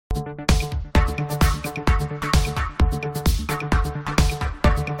Hello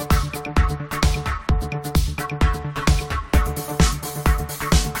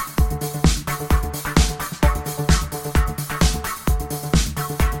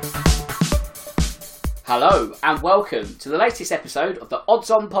and welcome to the latest episode of the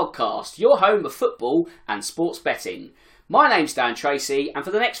Odds On podcast, your home of football and sports betting. My name's Dan Tracey, and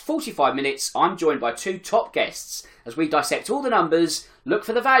for the next 45 minutes I'm joined by two top guests as we dissect all the numbers, look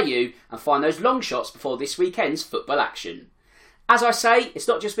for the value and find those long shots before this weekend's football action. As I say, it's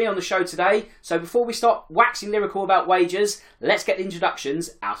not just me on the show today, so before we start waxing lyrical about wagers, let's get the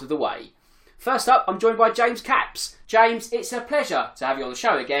introductions out of the way. First up, I'm joined by James Capps. James, it's a pleasure to have you on the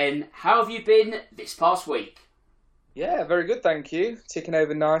show again. How have you been this past week? Yeah, very good, thank you. Ticking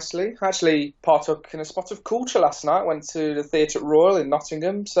over nicely. Actually partook in a spot of culture last night. Went to the Theatre Royal in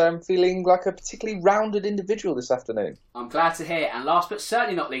Nottingham, so I'm feeling like a particularly rounded individual this afternoon. I'm glad to hear. And last but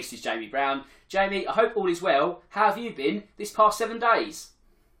certainly not least is Jamie Brown. Jamie, I hope all is well. How have you been this past 7 days?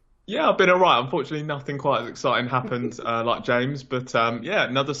 Yeah, I've been alright. Unfortunately, nothing quite as exciting happened like James. But yeah,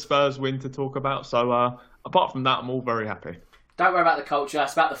 another Spurs win to talk about. So apart from that, I'm all very happy. Don't worry about the culture.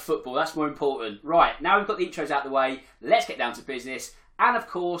 It's about the football. That's more important. Right, now we've got the intros out of the way. Let's get down to business. And of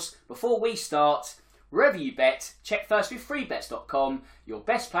course, before we start, wherever you bet, check first with freebets.com, your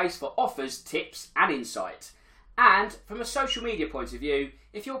best place for offers, tips and insight. And from a social media point of view,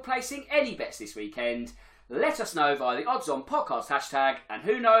 if you're placing any bets this weekend, let us know via the Odds On podcast hashtag, and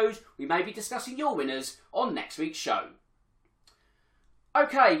who knows, we may be discussing your winners on next week's show.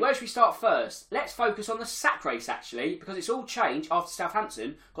 Okay, where should we start first? Let's focus on the sack race actually, because it's all changed after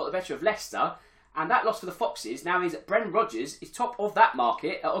Southampton got the better of Leicester, and that loss for the Foxes now means that Brendan Rodgers is top of that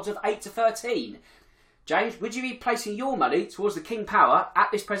market at odds of 8 to 13. James, would you be placing your money towards the King Power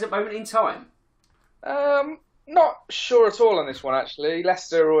at this present moment in time? Not sure at all on this one actually.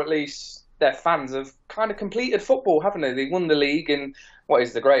 Leicester, or at least their fans, have kind of completed football, haven't they? They won the league in what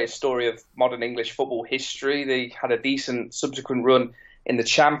is the greatest story of modern English football history. They had a decent subsequent run in the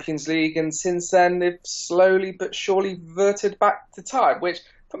Champions League, and since then they've slowly but surely reverted back to type, which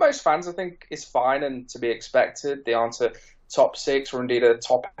for most fans I think is fine and to be expected. They aren't a top 6 or indeed a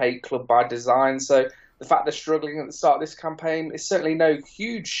top 8 club by design, so the fact they're struggling at the start of this campaign is certainly no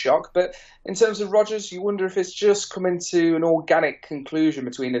huge shock. But in terms of Rodgers, you wonder if it's just coming to an organic conclusion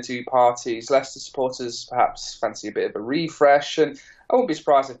between the two parties. Leicester supporters perhaps fancy a bit of a refresh, and I wouldn't be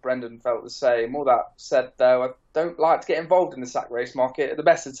surprised if Brendan felt the same. All that said, though, I don't like to get involved in the sack race market. At the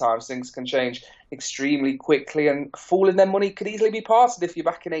best of times, things can change extremely quickly, and fooling their money could easily be parted if you're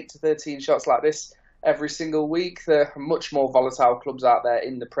backing 8 to 13 shots like this every single week. There are much more volatile clubs out there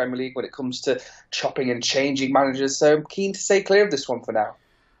in the Premier League when it comes to chopping and changing managers, so I'm keen to stay clear of this one for now.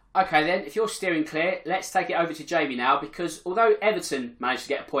 Okay then, if you're steering clear, let's take it over to Jamie now, because although Everton managed to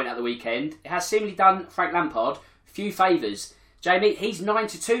get a point at the weekend, it has seemingly done Frank Lampard few favours. Jamie, he's 9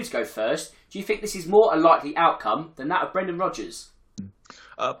 to 2 to go first. Do you think this is more a likely outcome than that of Brendan Rodgers?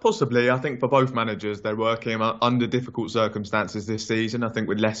 Possibly. I think for both managers, they're working under difficult circumstances this season. I think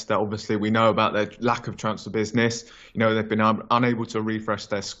with Leicester, obviously, we know about their lack of transfer business. You know, they've been unable to refresh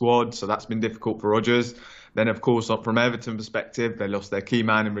their squad, so that's been difficult for Rodgers. Then, of course, from Everton perspective, they lost their key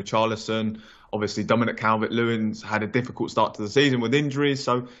man in Richarlison. Obviously, Dominic Calvert-Lewin's had a difficult start to the season with injuries.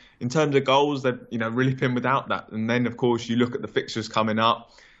 So, in terms of goals, they've really been without that. And then, of course, you look at the fixtures coming up.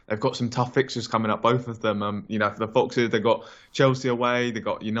 They've got some tough fixtures coming up, both of them. For the Foxes, they've got Chelsea away, they've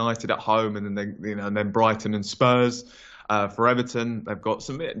got United at home, and then and then Brighton and Spurs. For Everton, they've got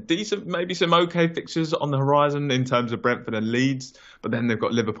some decent, maybe some okay fixtures on the horizon in terms of Brentford and Leeds, but then they've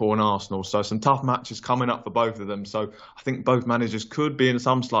got Liverpool and Arsenal. So some tough matches coming up for both of them. So I think both managers could be in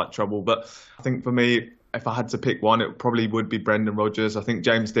some slight trouble. But I think for me, if I had to pick one, it probably would be Brendan Rodgers. I think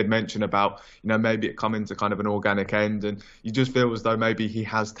James did mention about, maybe it coming to kind of an organic end, and you just feel as though maybe he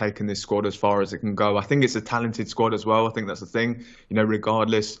has taken this squad as far as it can go. I think it's a talented squad as well. I think that's the thing.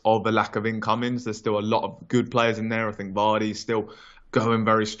 Regardless of the lack of incomings, there's still a lot of good players in there. I think Vardy's still going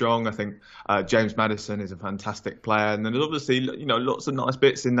very strong. I think James Maddison is a fantastic player, and then there's obviously lots of nice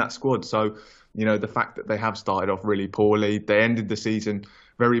bits in that squad. So the fact that they have started off really poorly, they ended the season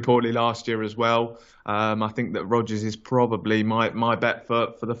very poorly last year as well. I think that Rodgers is probably my bet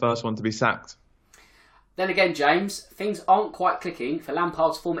for the first one to be sacked. Then again, James, things aren't quite clicking for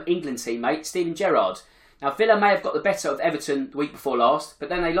Lampard's former England teammate, Steven Gerrard. Now, Villa may have got the better of Everton the week before last, but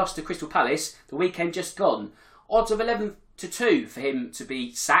then they lost to Crystal Palace the weekend just gone. Odds of 11 to 2 for him to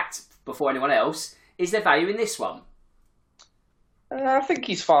be sacked before anyone else. Is there value in this one? I think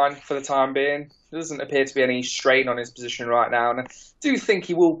he's fine for the time being. There doesn't appear to be any strain on his position right now, and I do think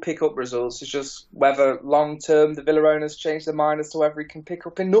he will pick up results. It's just whether long term the Villa owners change their mind as to whether he can pick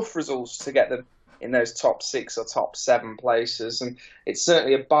up enough results to get them in those top 6 or top 7 places. And it's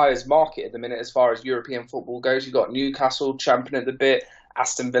certainly a buyer's market at the minute as far as European football goes. You've got Newcastle champing at the bit.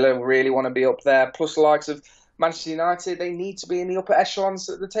 Aston Villa really want to be up there. Plus the likes of Manchester United, they need to be in the upper echelons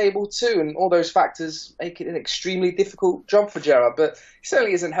at the table too. And all those factors make it an extremely difficult job for Gerrard. But he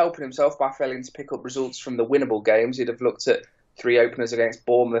certainly isn't helping himself by failing to pick up results from the winnable games. He'd have looked at 3 openers against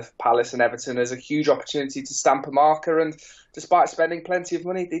Bournemouth, Palace and Everton as a huge opportunity to stamp a marker, and despite spending plenty of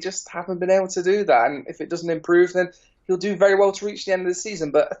money, they just haven't been able to do that. And if it doesn't improve, then he'll do very well to reach the end of the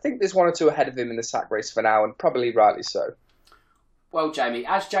season. But I think there's 1 or 2 ahead of him in the sack race for now, and probably rightly so. Well, Jamie,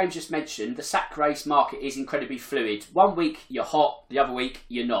 as James just mentioned, the sack race market is incredibly fluid. One week you're hot, the other week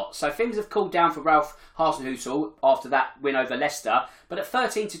you're not. So things have cooled down for Ralph Hasenhüttl after that win over Leicester. But at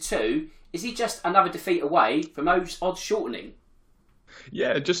 13-2, is he just another defeat away from those odds shortening?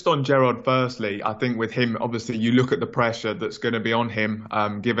 Yeah, just on Gerrard firstly, I think with him, obviously you look at the pressure that's going to be on him,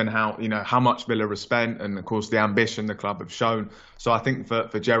 given how much Villa have spent and of course the ambition the club have shown. So I think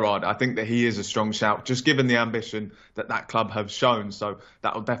for Gerrard, I think that he is a strong shout, just given the ambition that club have shown. So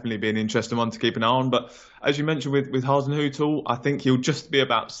that will definitely be an interesting one to keep an eye on. But as you mentioned with Hasenhüttl, I think he'll just be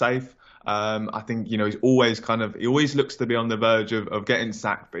about safe. I think, he's always he always looks to be on the verge of getting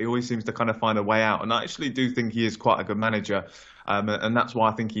sacked, but he always seems to kind of find a way out. And I actually do think he is quite a good manager. And that's why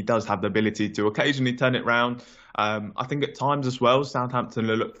I think he does have the ability to occasionally turn it round. I think at times as well, Southampton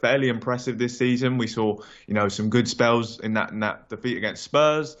looked fairly impressive this season. We saw, some good spells in that defeat against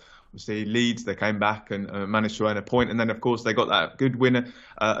Spurs. Obviously, Leeds, they came back and managed to earn a point. And then, of course, they got that good win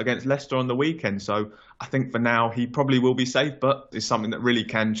against Leicester on the weekend. So I think for now, he probably will be safe, but it's something that really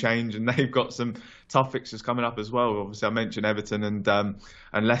can change. And they've got some tough fixtures coming up as well. Obviously, I mentioned Everton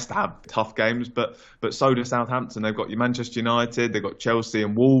and Leicester have tough games, but so does Southampton. They've got Manchester United, they've got Chelsea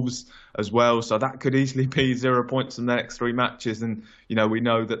and Wolves as well. So that could easily be 0 points in the next 3 matches. And, we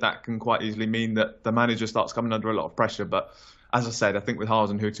know that can quite easily mean that the manager starts coming under a lot of pressure. But as I said, I think with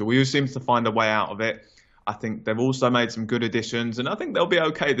Hasenhüttl, he seems to find a way out of it. I think they've also made some good additions, and I think they'll be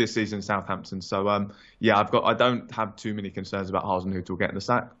okay this season, Southampton. So, I don't have too many concerns about Hasenhüttl getting the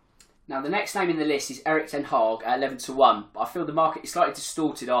sack. Now, the next name in the list is Erik ten Hag at 11-1, but I feel the market is slightly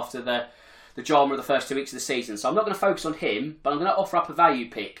distorted after the drama of the first 2 weeks of the season. So I'm not going to focus on him, but I'm going to offer up a value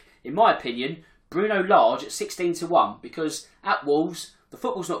pick. In my opinion, Bruno Lage at 16-1, because at Wolves, the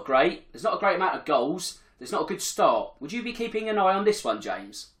football's not great, there's not a great amount of goals, there's not a good start. Would you be keeping an eye on this one,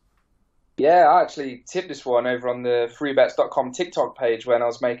 James? Yeah, I actually tipped this one over on the freebets.com TikTok page when I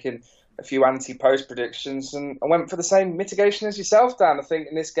was making a few anti-post predictions, and I went for the same mitigation as yourself, Dan. I think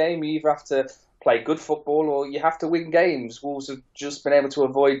in this game you either have to play good football or you have to win games. Wolves have just been able to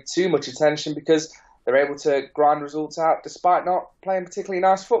avoid too much attention because they're able to grind results out despite not playing particularly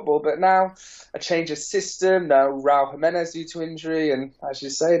nice football. But now a change of system, now Raul Jimenez due to injury, and as you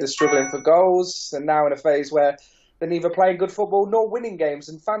say, they're struggling for goals, and now in a phase where they're neither playing good football nor winning games,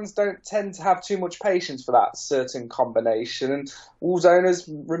 and fans don't tend to have too much patience for that certain combination. And Wolves owners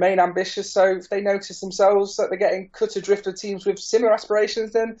remain ambitious, so if they notice themselves that they're getting cut adrift of teams with similar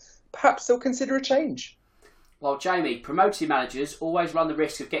aspirations, then perhaps they'll consider a change. Well, Jamie, promoted managers always run the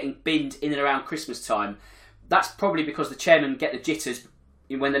risk of getting binned in and around Christmas time. That's probably because the chairman get the jitters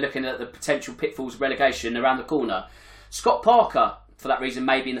when they're looking at the potential pitfalls of relegation around the corner. Scott Parker, for that reason,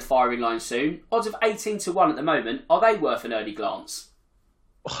 may be in the firing line soon. Odds of 18-1 at the moment. Are they worth an early glance?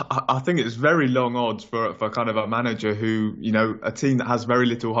 I think it's very long odds for kind of a manager who, a team that has very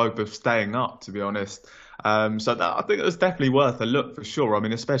little hope of staying up, to be honest. So I think it's definitely worth a look for sure. I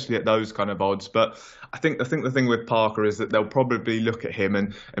mean, especially at those kind of odds. But I think the thing with Parker is that they'll probably look at him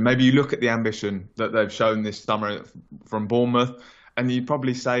and maybe you look at the ambition that they've shown this summer from Bournemouth. And you'd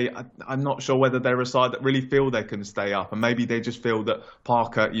probably say, I'm not sure whether they're a side that really feel they can stay up. And maybe they just feel that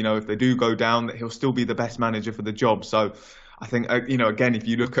Parker, if they do go down, that he'll still be the best manager for the job. So I think, again, if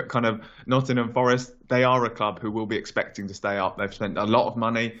you look at kind of Nottingham Forest, they are a club who will be expecting to stay up. They've spent a lot of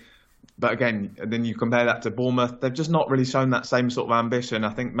money. But again, then you compare that to Bournemouth, they've just not really shown that same sort of ambition.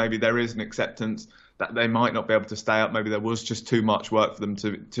 I think maybe there is an acceptance that they might not be able to stay up. Maybe there was just too much work for them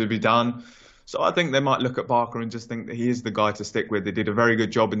to be done. So I think they might look at Parker and just think that he is the guy to stick with. They did a very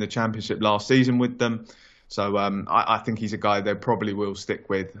good job in the Championship last season with them. So I think he's a guy they probably will stick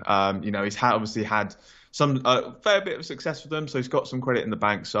with. He's obviously had some fair bit of success with them, so he's got some credit in the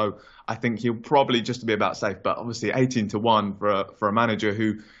bank. So I think he'll probably just be about safe. But obviously 18-1 for a manager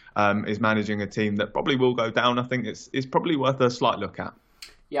who is managing a team that probably will go down, I think it's probably worth a slight look at.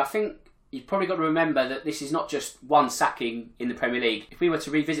 Yeah, I think you've probably got to remember that this is not just one sacking in the Premier League. If we were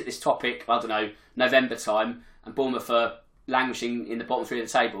to revisit this topic, I don't know, November time, and Bournemouth are languishing in the bottom three of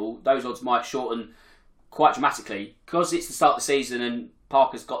the table, those odds might shorten quite dramatically. Because it's the start of the season and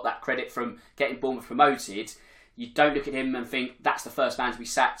Parker's got that credit from getting Bournemouth promoted, you don't look at him and think that's the first man to be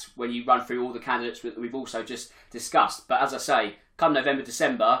sacked when you run through all the candidates that we've also just discussed. But as I say, come November,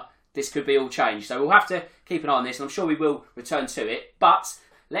 December, this could be all changed. So we'll have to keep an eye on this, and I'm sure we will return to it. But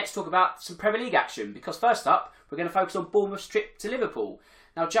let's talk about some Premier League action, because first up, we're going to focus on Bournemouth's trip to Liverpool.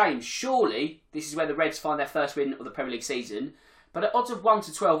 Now, James, surely this is where the Reds find their first win of the Premier League season, but at odds of 1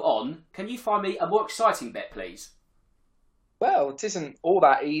 to 12 on, can you find me a more exciting bet, please? Well, it isn't all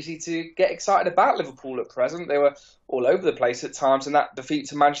that easy to get excited about Liverpool at present. They were all over the place at times in that defeat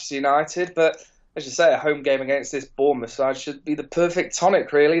to Manchester United, but as you say, a home game against this Bournemouth side should be the perfect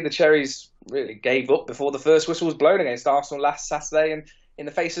tonic, really. The Cherries really gave up before the first whistle was blown against Arsenal last Saturday, and in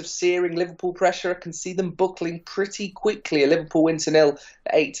the face of searing Liverpool pressure, I can see them buckling pretty quickly. A Liverpool win to 0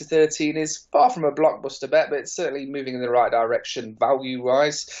 at 8 to 13 is far from a blockbuster bet, but it's certainly moving in the right direction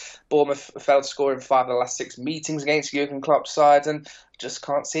value-wise. Bournemouth failed to score in 5 of the last 6 meetings against Jurgen Klopp's side, and just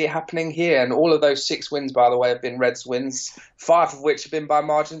can't see it happening here. And all of those 6 wins, by the way, have been Reds wins, 5 of which have been by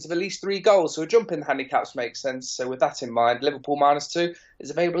margins of at least 3 goals. So a jump in the handicaps makes sense. So with that in mind, Liverpool -2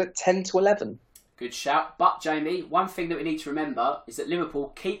 is available at 10 to 11. Good shout. But, Jamie, one thing that we need to remember is that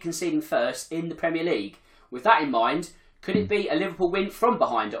Liverpool keep conceding first in the Premier League. With that in mind, could it be a Liverpool win from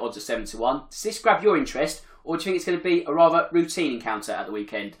behind at odds of 7 to 1? Does this grab your interest, or do you think it's going to be a rather routine encounter at the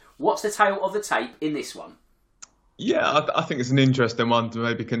weekend? What's the tail of the tape in this one? Yeah, I think it's an interesting one to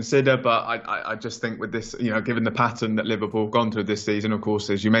maybe consider, but I just think with this, given the pattern that Liverpool have gone through this season, of course,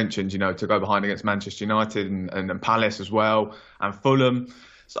 as you mentioned, to go behind against Manchester United and Palace as well, and Fulham.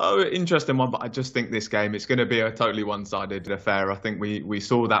 So, interesting one, but I just think this game, it's going to be a totally one-sided affair. I think we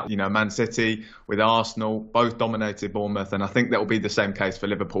saw that, Man City with Arsenal, both dominated Bournemouth, and I think that will be the same case for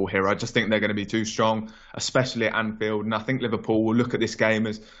Liverpool here. I just think they're going to be too strong, especially at Anfield, and I think Liverpool will look at this game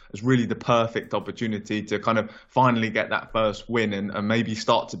as really the perfect opportunity to kind of finally get that first win and maybe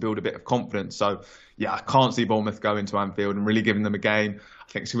start to build a bit of confidence. So, yeah, I can't see Bournemouth going to Anfield and really giving them a game.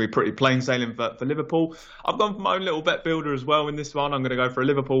 I think it's going to be pretty plain sailing for Liverpool. I've gone for my own little bet builder as well in this one. I'm going to go for a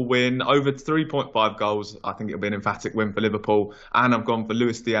Liverpool win over 3.5 goals. I think it'll be an emphatic win for Liverpool. And I've gone for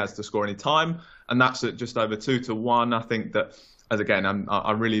Luis Diaz to score any time. And that's at just over 2 to 1. I think that,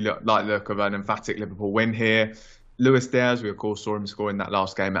 I really like the look of an emphatic Liverpool win here. Luis Diaz, we of course saw him scoring that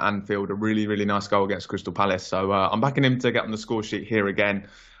last game at Anfield, a really, really nice goal against Crystal Palace. So I'm backing him to get on the score sheet here again.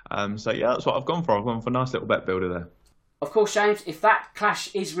 So yeah, that's what I've gone for. I've gone for a nice little bet builder there. Of course, James, if that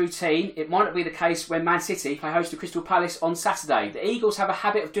clash is routine, it might not be the case when Man City play host to Crystal Palace on Saturday. The Eagles have a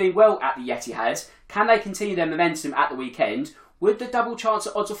habit of doing well at the Etihad. Can they continue their momentum at the weekend? Would the double chance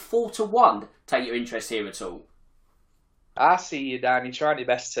at odds of 4 to 1 take your interest here at all? I see you, Dan. You're trying your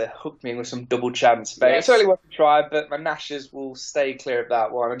best to hook me in with some double chance, mate. Yes. It's only worth a try, but my Gnashers will stay clear of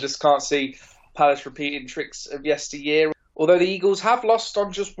that one. I just can't see Palace repeating tricks of yesteryear. Although the Eagles have lost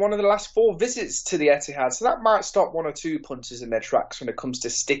on just one of the last 4 visits to the Etihad, so that might stop 1 or 2 punters in their tracks when it comes to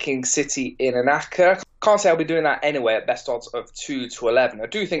sticking City in an acca. Can't say I'll be doing that anyway at best odds of 2 to 11. I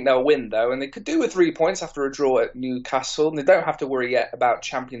do think they'll win though, and they could do with 3 points after a draw at Newcastle. And they don't have to worry yet about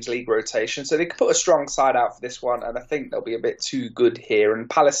Champions League rotation, so they could put a strong side out for this one, and I think they'll be a bit too good here. And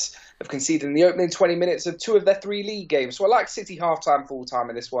Palace have conceded in the opening 20 minutes of 2 of their 3 league games, so I like City half-time, full-time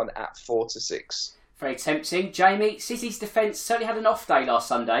in this one at 4 to 6. Very tempting. Jamie, City's defence certainly had an off day last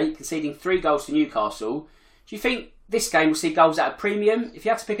Sunday, conceding 3 goals to Newcastle. Do you think this game will see goals at a premium? If you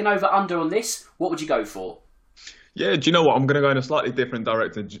had to pick an over-under on this, what would you go for? Yeah, do you know what? I'm going to go in a slightly different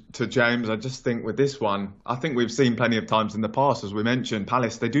direction to James. I just think with this one, I think we've seen plenty of times in the past, as we mentioned,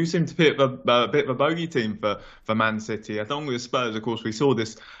 Palace, they do seem to be a bit of a bogey team for Man City. I think with Spurs, of course, we saw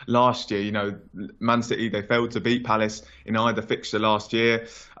this last year. Man City, they failed to beat Palace in either fixture last year.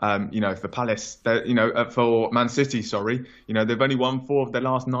 For Palace, for Man City, they've only won 4 of their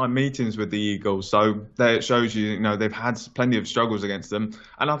last 9 meetings with the Eagles. So there it shows you, they've had plenty of struggles against them.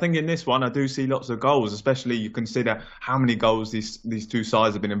 And I think in this one, I do see lots of goals, especially you consider how many goals these 2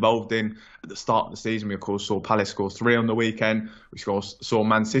 sides have been involved in. At the start of the season, we of course saw Palace score 3 on the weekend. We saw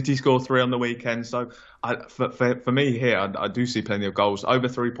Man City score 3 on the weekend. So for me here, I do see plenty of goals, over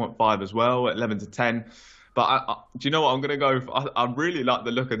 3.5 as well, at 11 to 10. But do you know what I'm going to go for? I really like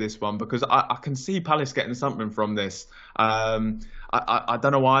the look of this one because I can see Palace getting something from this. I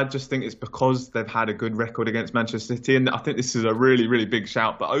don't know why. I just think it's because they've had a good record against Manchester City. And I think this is a really, really big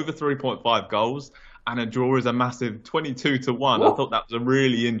shout. But over 3.5 goals and a draw is a massive 22 to 1. Whoa. I thought that was a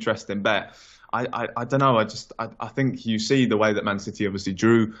really interesting bet. I don't know. I think you see the way that Man City obviously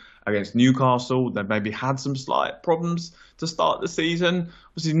drew against Newcastle. They've maybe had some slight problems to start the season.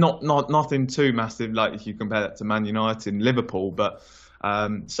 Obviously nothing too massive like if you compare that to Man United and Liverpool, but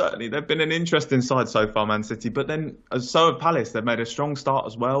certainly they've been an interesting side so far, Man City. But then so have Palace. They've made a strong start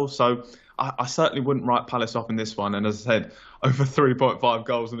as well. So I certainly wouldn't write Palace off in this one. And as I said, over 3.5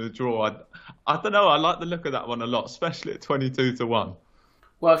 goals in a draw. I don't know. I like the look of that one a lot, especially at 22-1.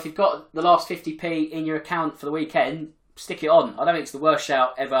 Well, if you've got the last 50p in your account for the weekend, stick it on. I don't think it's the worst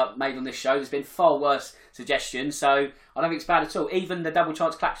shout ever made on this show. There's been far worse suggestions, so I don't think it's bad at all. Even the double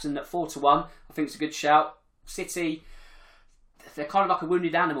chance Claxton at 4-1, I think it's a good shout. City, they're kind of like a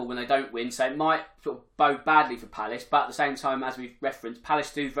wounded animal when they don't win, so it might sort of bode badly for Palace, but at the same time, as we've referenced,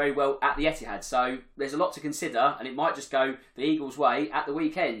 Palace do very well at the Etihad, so there's a lot to consider, and it might just go the Eagles' way at the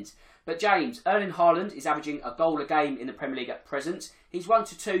weekend. But James, Erling Haaland is averaging a goal a game in the Premier League at present. He's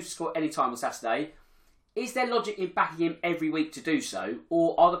 1-2 to score any time on Saturday. Is there logic in backing him every week to do so,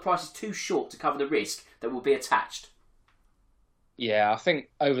 or are the prices too short to cover the risk that will be attached? Yeah, I think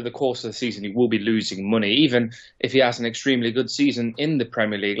over the course of the season he will be losing money, even if he has an extremely good season in the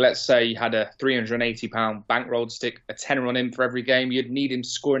Premier League. Let's say you had a £380 bankroll stick, a tenner on him for every game. You'd need him to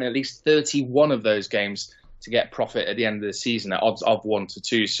score in at least 31 of those games to get profit at the end of the season at odds of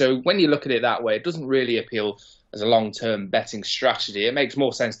 1-2. So when you look at it that way, it doesn't really appeal as a long-term betting strategy. It makes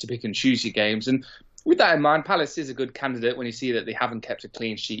more sense to pick and choose your games. And with that in mind, Palace is a good candidate when you see that they haven't kept a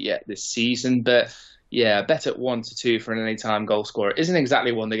clean sheet yet this season. But yeah, bet at 1-2 for an anytime goal scorer isn't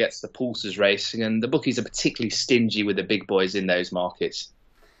exactly one that gets the pulses racing, and the bookies are particularly stingy with the big boys in those markets.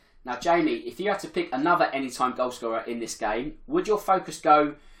 Now, Jamie, if you had to pick another anytime goal scorer in this game, would your focus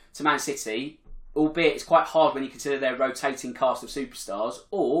go to Man City, albeit it's quite hard when you consider their rotating cast of superstars,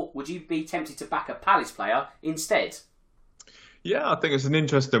 or would you be tempted to back a Palace player instead? Yeah, I think it's an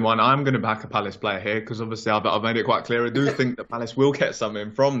interesting one. I'm going to back a Palace player here because obviously I've made it quite clear. I do think that Palace will get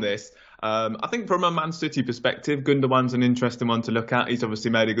something from this. I think from a Man City perspective, Gundogan's an interesting one to look at. He's obviously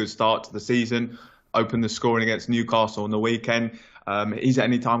made a good start to the season, opened the scoring against Newcastle on the weekend. He's at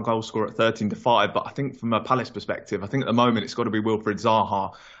any time goal scorer at 13-5, but I think from a Palace perspective, I think at the moment it's got to be Wilfried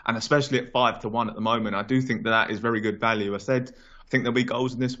Zaha, and especially at 5-1 at the moment, I do think that is very good value. I think there'll be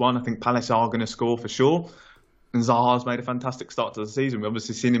goals in this one. I think Palace are going to score for sure. And Zaha's made a fantastic start to the season. We've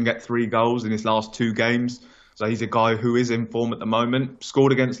obviously seen him get 3 goals in his last 2 games. So he's a guy who is in form at the moment.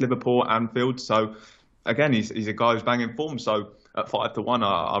 Scored against Liverpool at Anfield. So again, he's a guy who's banging form. So at 5-1,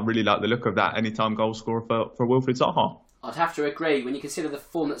 I really like the look of that anytime goal scorer for Wilfried Zaha. I'd have to agree. When you consider the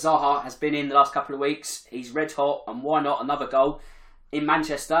form that Zaha has been in the last couple of weeks, he's red hot, and why not another goal in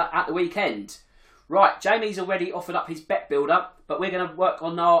Manchester at the weekend? Right, Jamie's already offered up his bet builder, but we're going to work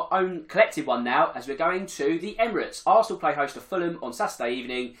on our own collective one now as we're going to the Emirates. Arsenal play host to Fulham on Saturday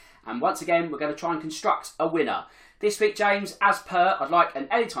evening, and once again we're going to try and construct a winner. This week, James, as per, I'd like an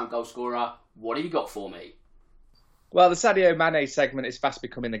anytime goal scorer. What have you got for me? Well, the Sadio Mane segment is fast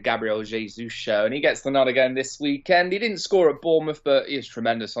becoming the Gabriel Jesus show, and he gets the nod again this weekend. He didn't score at Bournemouth, but he is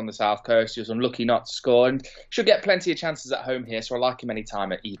tremendous on the South Coast. He was unlucky not to score, and should get plenty of chances at home here, so I like him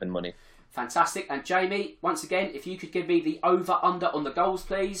anytime at even money. Fantastic. And Jamie, once again, if you could give me the over-under on the goals,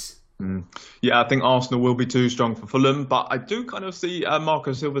 please. Yeah, I think Arsenal will be too strong for Fulham, but I do kind of see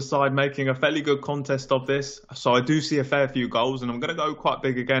Marco Silva's side making a fairly good contest of this. So I do see a fair few goals, and I'm going to go quite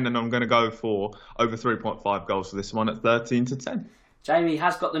big again, and I'm going to go for over 3.5 goals for this one at 13-10. Jamie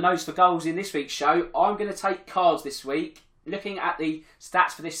has got the nose for goals in this week's show. I'm going to take cards this week. Looking at the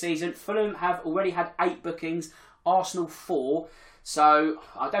stats for this season, Fulham have already had 8 bookings, Arsenal 4. So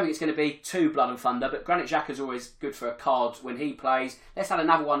I don't think it's going to be too blood and thunder, but Granit Xhaka's always good for a card when he plays. Let's add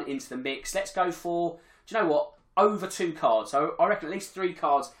another one into the mix. Let's go for, do you know what, over 2 cards. So I reckon at least 3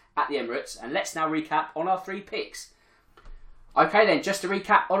 cards at the Emirates. And let's now recap on our 3 picks. Okay then, just to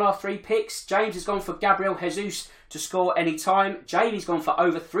recap on our 3 picks. James has gone for Gabriel Jesus to score any time. Jamie's gone for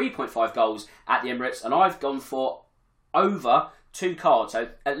over 3.5 goals at the Emirates. And I've gone for over 2 cards. So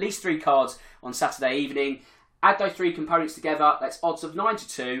at least 3 cards on Saturday evening. Add those 3 components together, that's odds of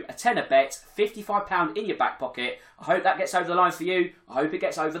 9-2, a tenner bet, £55 in your back pocket. I hope that gets over the line for you. I hope it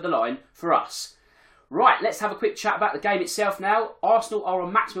gets over the line for us. Right, let's have a quick chat about the game itself now. Arsenal are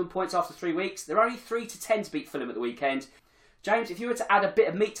on maximum points after 3 weeks. They're only 3-10 to beat Fulham at the weekend. James, if you were to add a bit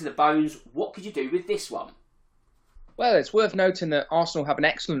of meat to the bones, what could you do with this one? Well, it's worth noting that Arsenal have an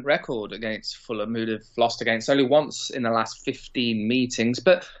excellent record against Fulham, who'd have lost against only once in the last 15 meetings.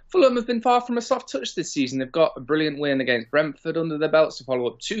 But Fulham have been far from a soft touch this season. They've got a brilliant win against Brentford under their belts to follow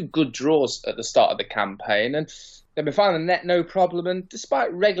up 2 good draws at the start of the campaign. And they've been finding the net no problem. And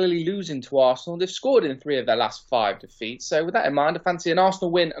despite regularly losing to Arsenal, they've scored in 3 of their last 5 defeats. So with that in mind, I fancy an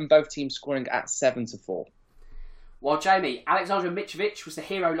Arsenal win and both teams scoring at 7-4. While Jamie, Alexander Mitrovic was the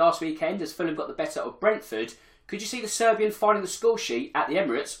hero last weekend as Fulham got the better of Brentford. Could you see the Serbian finding the score sheet at the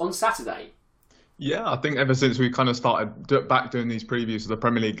Emirates on Saturday? Yeah, I think ever since we kind of started back doing these previews of the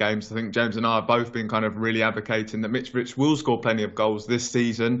Premier League games, I think James and I have both been kind of really advocating that Mitrovic will score plenty of goals this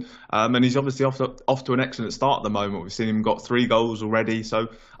season. And he's obviously off to an excellent start at the moment. We've seen him got 3 goals already. So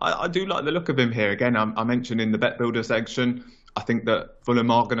I do like the look of him here. Again, I mentioned in the Bet Builder section, I think that Fulham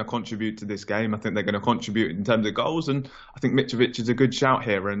are going to contribute to this game. I think they're going to contribute in terms of goals, and I think Mitrovic is a good shout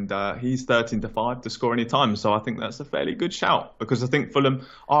here, and he's 13-5 to score any time. So I think that's a fairly good shout because I think Fulham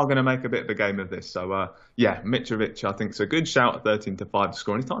are going to make a bit of a game of this. So yeah, Mitrovic I think is a good shout at 13-5 to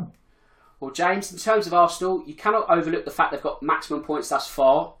score any time. Well, James, in terms of Arsenal, you cannot overlook the fact they've got maximum points thus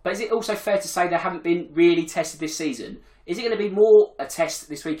far. But is it also fair to say they haven't been really tested this season? Is it going to be more a test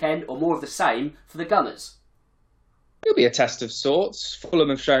this weekend or more of the same for the Gunners? It'll be a test of sorts. Fulham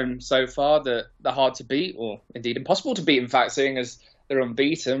have shown so far that they're hard to beat, or indeed impossible to beat, in fact, seeing as they're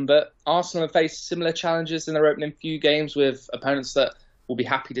unbeaten. But Arsenal have faced similar challenges in their opening few games with opponents that will be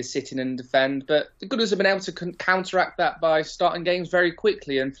happy to sit in and defend. But the Gunners have been able to counteract that by starting games very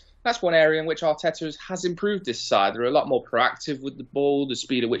quickly. And that's one area in which Arteta has improved this side. They're a lot more proactive with the ball. The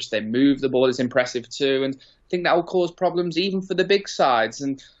speed at which they move the ball is impressive too. And I think that will cause problems even for the big sides.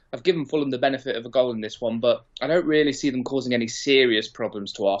 And I've given Fulham the benefit of a goal in this one, but I don't really see them causing any serious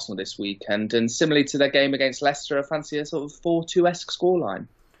problems to Arsenal this weekend. And similarly to their game against Leicester, I fancy a sort of 4-2-esque scoreline.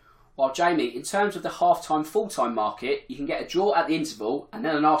 Well, Jamie, in terms of the half-time, full-time market, you can get a draw at the interval and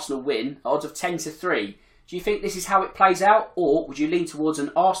then an Arsenal win at odds of 10-3. Do you think this is how it plays out, or would you lean towards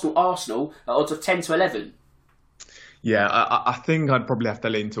an Arsenal at odds of 10-11? Yeah, I think I'd probably have to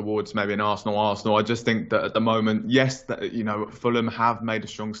lean towards maybe an Arsenal. I just think that at the moment, yes, that, you know, Fulham have made a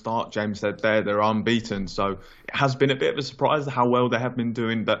strong start. James said they're unbeaten. So it has been a bit of a surprise how well they have been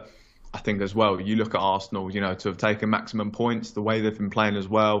doing. But I think as well, you look at Arsenal, you know, to have taken maximum points, the way they've been playing as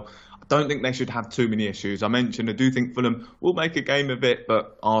well. I don't think they should have too many issues. I mentioned I do think Fulham will make a game of it,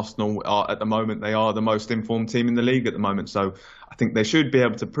 but Arsenal are at the moment, they are the most informed team in the league at the moment. So I think they should be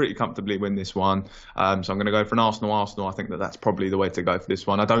able to pretty comfortably win this one. So I'm going to go for an Arsenal. I think that's probably the way to go for this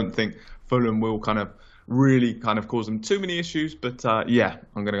one. I don't think Fulham will really cause them too many issues, but yeah,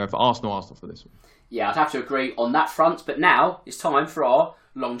 I'm going to go for Arsenal for this one. Yeah, I'd have to agree on that front. But now it's time for our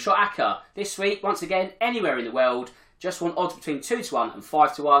longshot acca. This week, once again, anywhere in the world, just want odds between 2-1 and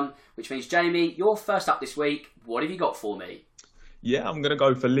 5-1, which means, Jamie, you're first up this week. What have you got for me? Yeah, I'm going to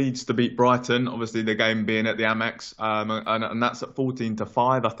go for Leeds to beat Brighton. Obviously, the game being at the Amex, and that's at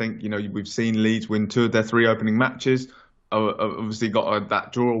 14-5. I think, you know, we've seen Leeds win 2 of their 3 opening matches. Obviously got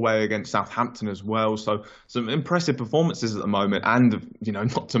that draw away against Southampton as well. So some impressive performances at the moment, and you know,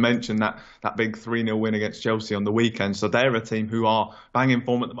 not to mention that big 3-0 win against Chelsea on the weekend. So they're a team who are banging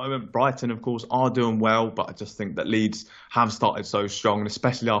form at the moment. Brighton, of course, are doing well, but I just think that Leeds have started so strong, and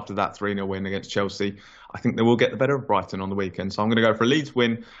especially after that 3-0 win against Chelsea, I think they will get the better of Brighton on the weekend. So I'm going to go for a Leeds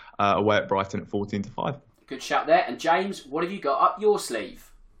win away at Brighton at 14-5. Good shout there. And James, what have you got up your sleeve?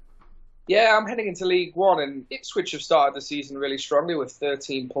 Yeah, I'm heading into League One, and Ipswich have started the season really strongly with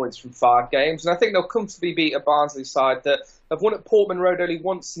 13 points from 5 games. And I think they'll comfortably beat a Barnsley side that have won at Portman Road only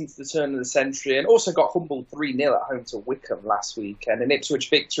once since the turn of the century, and also got humbled 3-0 at home to Wickham last weekend. An Ipswich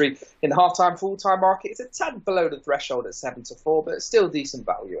victory in the half-time, full-time market is a tad below the threshold at 7-4, but it's still decent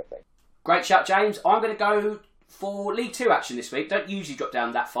value, I think. Great shout, James. I'm going to go for League 2 action this week. Don't usually drop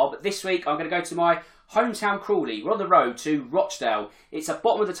down that far, but this week I'm going to go to my hometown Crawley. We're on the road to Rochdale. It's a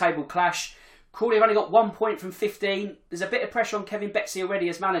bottom of the table clash. Crawley have only got 1 point from 15. There's a bit of pressure on Kevin Betsy already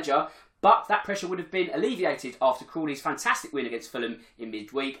as manager, but that pressure would have been alleviated after Crawley's fantastic win against Fulham in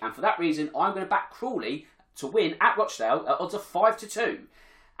midweek, and for that reason I'm going to back Crawley to win at Rochdale at odds of 5-2.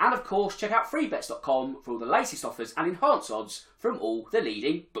 And of course, check out freebets.com for all the latest offers and enhanced odds from all the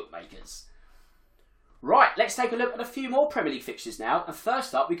leading bookmakers. Right, let's take a look at a few more Premier League fixtures now. And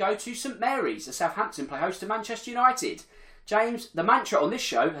first up, we go to St Mary's, as Southampton play host to Manchester United. James, the mantra on this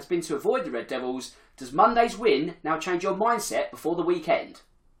show has been to avoid the Red Devils. Does Monday's win now change your mindset before the weekend?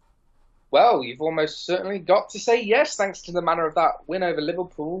 Well, you've almost certainly got to say yes, thanks to the manner of that win over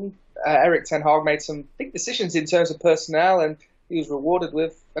Liverpool. Erik ten Hag made some big decisions in terms of personnel, and he was rewarded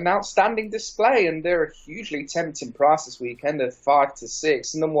with an outstanding display. And they're a hugely tempting price this weekend of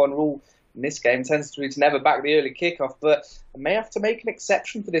 5-6. The number one rule in this game tends to never back the early kickoff, but I may have to make an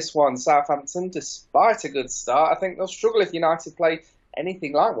exception for this one. Southampton, despite a good start, I think they'll struggle if United play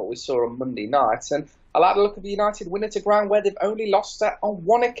anything like what we saw on Monday night. And I like the look of the United win at a ground where they've only lost on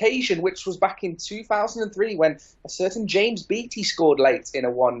one occasion, which was back in 2003 when a certain James Beattie scored late in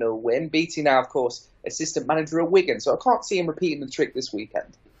a 1-0 win. Beattie now, of course, assistant manager at Wigan, so I can't see him repeating the trick this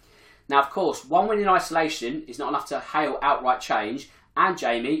weekend. Now, of course, one win in isolation is not enough to hail outright change. And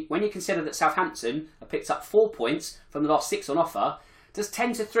Jamie, when you consider that Southampton have picked up 4 points from the last 6 on offer, does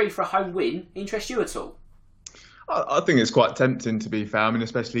 10-3 for a home win interest you at all? I think it's quite tempting, to be fair. I mean,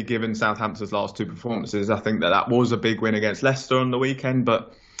 especially given Southampton's last 2 performances. I think that was a big win against Leicester on the weekend,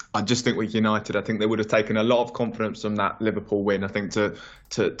 but I just think with United, I think they would have taken a lot of confidence from that Liverpool win. I think to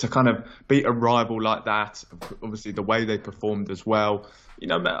kind of beat a rival like that, obviously the way they performed as well. You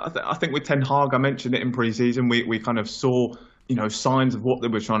know, I think with Ten Hag, I mentioned it in pre-season, we kind of saw, you know, signs of what they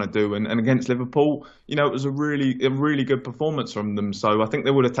were trying to do, and against Liverpool, you know, it was a really good performance from them. So I think they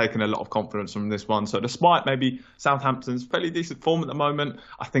would have taken a lot of confidence from this one. So despite maybe Southampton's fairly decent form at the moment,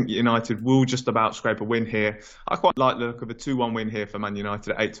 I think United will just about scrape a win here. I quite like the look of a 2-1 win here for Man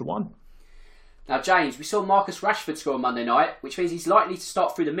United at 8-1. Now, James, we saw Marcus Rashford score on Monday night, which means he's likely to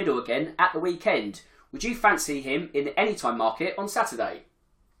start through the middle again at the weekend. Would you fancy him in the anytime market on Saturday?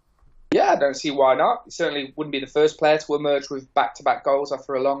 Yeah, I don't see why not. He certainly wouldn't be the first player to emerge with back-to-back goals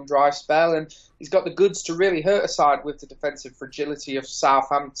after a long dry spell, and he's got the goods to really hurt a side with the defensive fragility of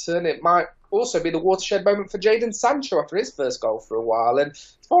Southampton. It might also be the watershed moment for Jadon Sancho after his first goal for a while, and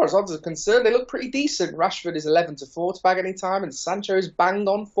as far as odds are concerned, they look pretty decent. Rashford is 11-4 to bag any time, and Sancho is banged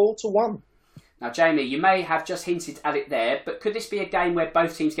on 4-1. Now, Jamie, you may have just hinted at it there, but could this be a game where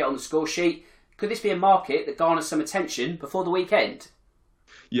both teams get on the score sheet? Could this be a market that garners some attention before the weekend?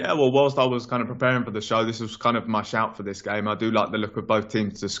 Yeah, well, whilst I was kind of preparing for the show, this was kind of my shout for this game. I do like the look of both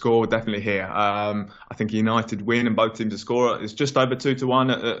teams to score, definitely here. I think United win and both teams to score. It's just over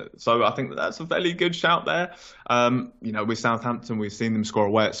 2-1, so I think that's a fairly good shout there. You know, with Southampton, we've seen them score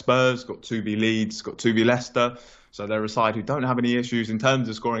away at Spurs, got 2v Leeds, got 2v Leicester. So they're a side who don't have any issues in terms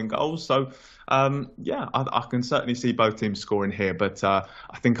of scoring goals. So, yeah, I can certainly see both teams scoring here. But I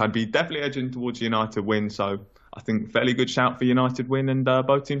think I'd be definitely edging towards United win. So I think fairly good shout for United win and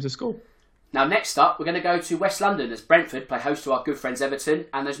both teams to score. Now, next up, we're going to go to West London as Brentford play host to our good friends Everton.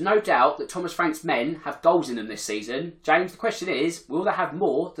 And there's no doubt that Thomas Frank's men have goals in them this season. James, the question is, will they have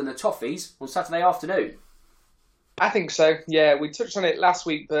more than the Toffees on Saturday afternoon? I think so, yeah. We touched on it last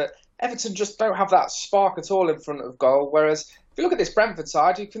week, but Everton just don't have that spark at all in front of goal, whereas if you look at this Brentford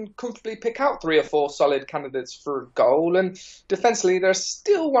side, you can comfortably pick out 3 or 4 solid candidates for a goal, and defensively there's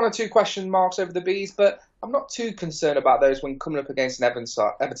still 1 or 2 question marks over the Bees, but I'm not too concerned about those when coming up against an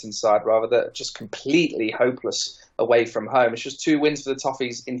Everton side, rather, that are just completely hopeless away from home. It's just 2 wins for the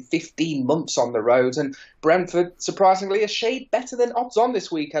Toffees in 15 months on the road, and Brentford, surprisingly, a shade better than odds on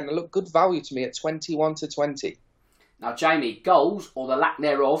this weekend and look good value to me at 21-20. Now, Jamie, goals, or the lack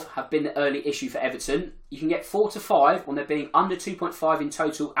thereof, have been the early issue for Everton. You can get 4-5 on there being under 2.5 in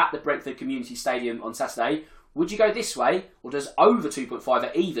total at the Brentford Community Stadium on Saturday. Would you go this way, or does over 2.5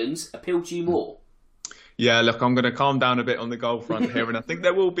 at evens appeal to you more? Yeah, look, I'm going to calm down a bit on the goal front here, and I think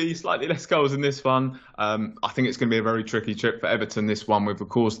there will be slightly less goals in this one. I think it's going to be a very tricky trip for Everton, this one, with, of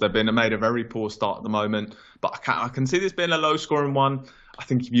course, they've made a very poor start at the moment. But I can see this being a low-scoring one. I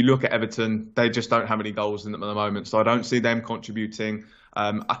think if you look at Everton, they just don't have any goals in them at the moment, so I don't see them contributing.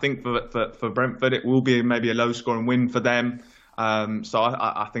 I think for Brentford, it will be maybe a low-scoring win for them. So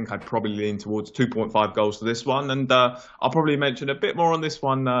I think I'd probably lean towards 2.5 goals for this one, and I'll probably mention a bit more on this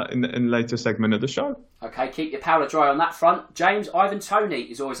one in the later segment of the show. Okay, keep your powder dry on that front. James, Ivan Toney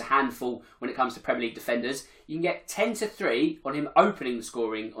is always a handful when it comes to Premier League defenders. You can get 10-3 on him opening the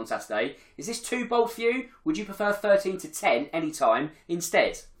scoring on Saturday. Is this too bold for you? Would you prefer 13-10 anytime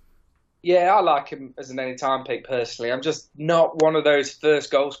instead? Yeah, I like him as an anytime pick personally. I'm just not one of those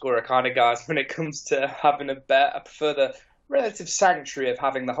first goal scorer kind of guys when it comes to having a bet. I prefer the relative sanctuary of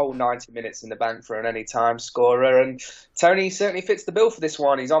having the whole 90 minutes in the bank for an anytime scorer, and Tony certainly fits the bill for this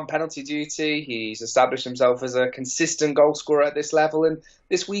one. He's on penalty duty, he's established himself as a consistent goal scorer at this level, and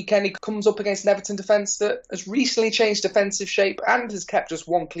this weekend he comes up against an Everton defence that has recently changed defensive shape and has kept just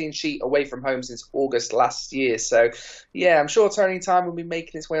 1 clean sheet away from home since August last year. So yeah, I'm sure Tony Time will be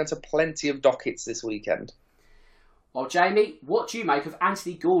making his way onto plenty of dockets this weekend. Well, Jamie, what do you make of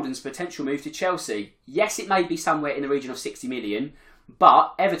Anthony Gordon's potential move to Chelsea? Yes, it may be somewhere in the region of 60 million,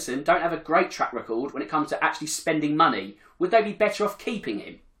 but Everton don't have a great track record when it comes to actually spending money. Would they be better off keeping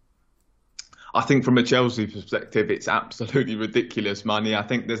him? I think from a Chelsea perspective, it's absolutely ridiculous money. I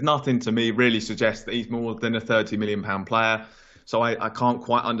think there's nothing to me really suggests that he's more than a £30 million player. So I can't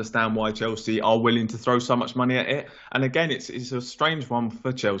quite understand why Chelsea are willing to throw so much money at it. And again, it's a strange one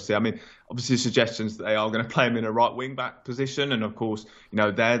for Chelsea. I mean, obviously suggestions that they are going to play him in a right wing back position. And of course,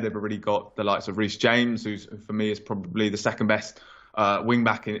 they've already got the likes of Reece James, who's for me is probably the second best wing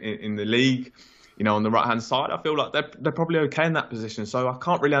back in the league. On the right hand side, I feel like they're probably okay in that position. So I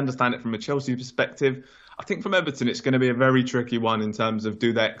can't really understand it from a Chelsea perspective. I think from Everton, it's going to be a very tricky one in terms of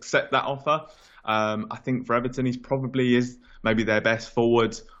do they accept that offer. I think for Everton, he probably is maybe their best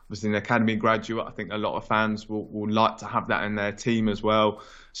forward. Obviously, an academy graduate. I think a lot of fans will like to have that in their team as well.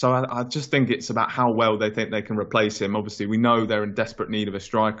 So I just think it's about how well they think they can replace him. Obviously, we know they're in desperate need of a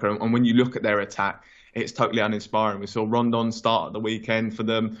striker. And when you look at their attack, it's totally uninspiring. We saw Rondon start at the weekend for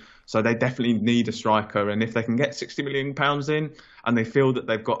them. So they definitely need a striker. And if they can get £60 million in and they feel that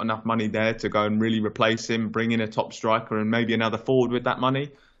they've got enough money there to go and really replace him, bring in a top striker and maybe another forward with that money,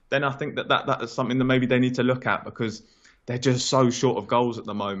 then I think that is something that maybe they need to look at, because they're just so short of goals at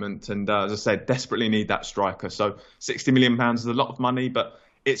the moment. And as I said, desperately need that striker. So £60 million is a lot of money, but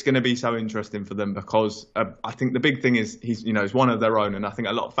it's going to be so interesting for them because I think the big thing is he's one of their own. And I think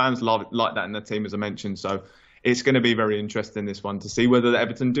a lot of fans like that in the team, as I mentioned. So it's going to be very interesting, this one, to see whether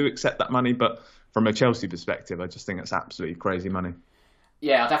Everton do accept that money. But from a Chelsea perspective, I just think it's absolutely crazy money.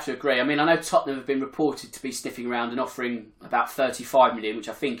 Yeah, I'd have to agree. I mean, I know Tottenham have been reported to be sniffing around and offering about 35 million, which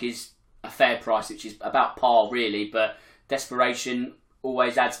I think is a fair price, which is about par, really. But desperation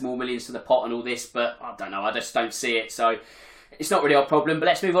always adds more millions to the pot and all this. But I don't know, I just don't see it. So it's not really our problem. But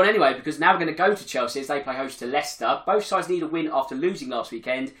let's move on anyway, because now we're going to go to Chelsea as they play host to Leicester. Both sides need a win after losing last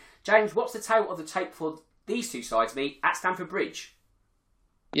weekend. James, what's the tale of the tape for these two sides meet at Stamford Bridge?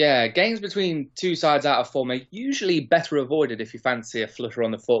 Yeah, games between two sides out of form are usually better avoided if you fancy a flutter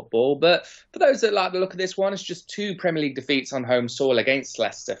on the football. But for those that like the look of this one, it's just 2 Premier League defeats on home soil against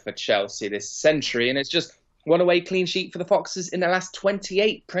Leicester for Chelsea this century. And it's just one away clean sheet for the Foxes in their last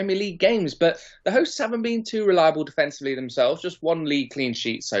 28 Premier League games. But the hosts haven't been too reliable defensively themselves, just 1 league clean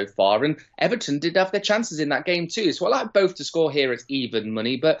sheet so far. And Everton did have their chances in that game too. So I like both to score here at even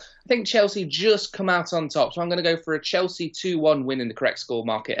money, but I think Chelsea just come out on top. So I'm going to go for a Chelsea 2-1 win in the correct score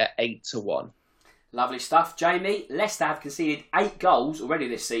market at 8-1. Lovely stuff. Jamie, Leicester have conceded 8 goals already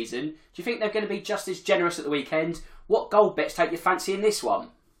this season. Do you think they're going to be just as generous at the weekend? What goal bets take your fancy in this one?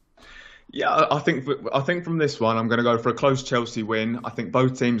 Yeah, I think from this one, I'm going to go for a close Chelsea win. I think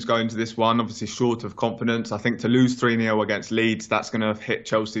both teams go into this one obviously short of confidence. I think to lose 3-0 against Leeds, that's going to hit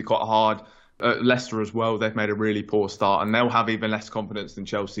Chelsea quite hard. Leicester as well, they've made a really poor start and they'll have even less confidence than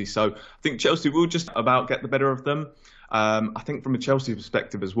Chelsea. So I think Chelsea will just about get the better of them. I think from a Chelsea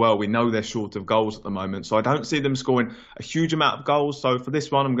perspective as well, we know they're short of goals at the moment. So I don't see them scoring a huge amount of goals. So for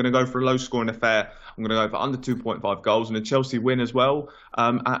this one, I'm going to go for a low scoring affair. I'm going to go for under 2.5 goals and a Chelsea win as well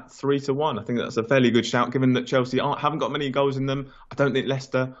at 3-1. I think that's a fairly good shout, given that Chelsea haven't got many goals in them. I don't think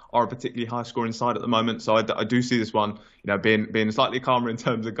Leicester are a particularly high scoring side at the moment. So I do see this one being slightly calmer in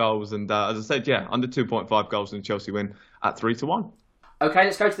terms of goals. And as I said, under 2.5 goals and a Chelsea win at 3-1. Okay,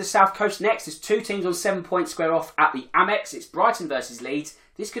 let's go to the South Coast next. There's 2 teams on 7 points square off at the Amex. It's Brighton versus Leeds.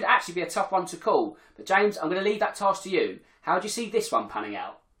 This could actually be a tough one to call. But James, I'm going to leave that task to you. How do you see this one panning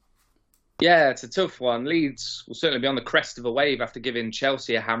out? Yeah, it's a tough one. Leeds will certainly be on the crest of a wave after giving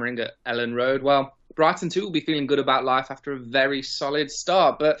Chelsea a hammering at Ellen Road. Well, Brighton too will be feeling good about life after a very solid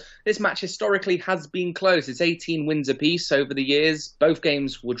start. But this match historically has been close. It's 18 wins apiece over the years. Both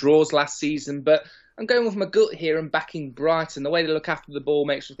games were draws last season, but I'm going with my gut here and backing Brighton. The way they look after the ball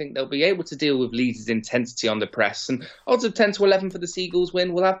makes me think they'll be able to deal with Leeds' intensity on the press. And odds of 10-11 for the Seagulls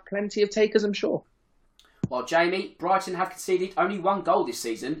win will have plenty of takers, I'm sure. Well, Jamie, Brighton have conceded only 1 goal this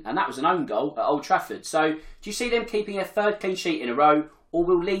season, and that was an own goal at Old Trafford. So, do you see them keeping a 3rd clean sheet in a row, or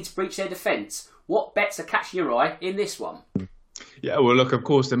will Leeds breach their defence? What bets are catching your eye in this one? Yeah, well, look, of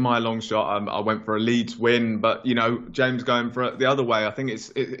course, in my long shot, I went for a Leeds win. But, James going for it the other way, I think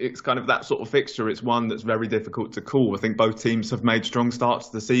it's kind of that sort of fixture. It's one that's very difficult to call. I think both teams have made strong starts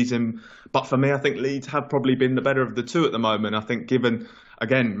to the season. But for me, I think Leeds have probably been the better of the two at the moment. I think given,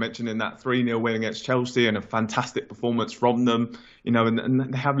 again, mentioning that 3-0 win against Chelsea and a fantastic performance from them,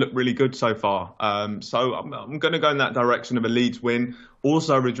 and they have looked really good so far. So I'm going to go in that direction of a Leeds win.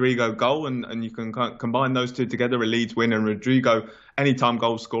 Also, a Rodrigo goal, and you can combine those two together, a Leeds win and Rodrigo anytime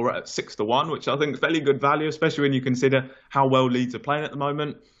goal scorer at 6-1, which I think is fairly good value, especially when you consider how well Leeds are playing at the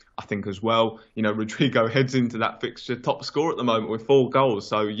moment. I think as well, Rodrigo heads into that fixture top scorer at the moment with 4 goals.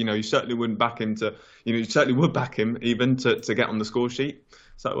 So, you certainly wouldn't back him you certainly would back him even to get on the score sheet.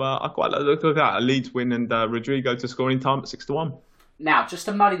 So I quite like the look of that, a Leeds win and Rodrigo to score in time at 6-1. Now, just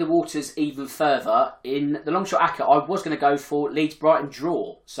to muddy the waters even further, in the longshot acca, I was going to go for Leeds-Brighton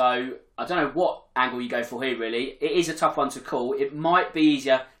draw. So I don't know what angle you go for here, really. It is a tough one to call. It might be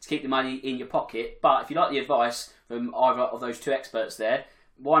easier to keep the money in your pocket, but if you like the advice from either of those two experts there,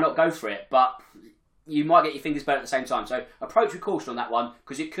 why not go for it? But you might get your fingers burnt at the same time. So approach with caution on that one,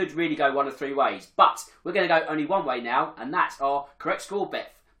 because it could really go one of three ways. But we're going to go only one way now, and that's our correct score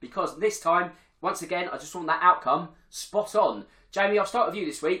bet. Because this time, once again, I just want that outcome spot on. Jamie, I'll start with you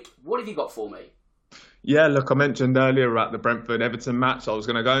this week. What have you got for me? Yeah, look, I mentioned earlier about the Brentford-Everton match. I was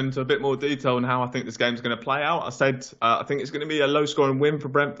going to go into a bit more detail on how I think this game's going to play out. I said I think it's going to be a low-scoring win for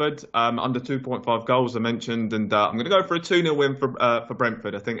Brentford, under 2.5 goals I mentioned, and I'm going to go for a 2-0 win for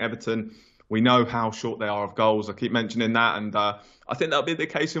Brentford. I think Everton, we know how short they are of goals. I keep mentioning that, and I think that'll be the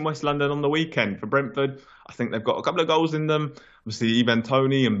case in West London on the weekend. For Brentford, I think they've got a couple of goals in them. Obviously, Ivan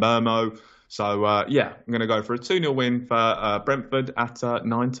Toney and Burmo. So, I'm going to go for a 2-0 win for Brentford at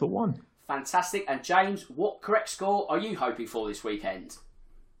 9-1. Fantastic. And James, what correct score are you hoping for this weekend?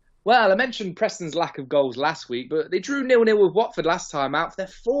 Well, I mentioned Preston's lack of goals last week, but they drew 0-0 with Watford last time out for their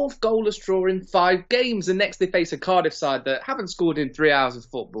fourth goalless draw in 5 games. And next they face a Cardiff side that haven't scored in 3 hours of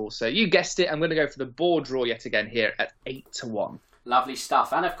football. So you guessed it, I'm going to go for the board draw yet again here at 8-1. Lovely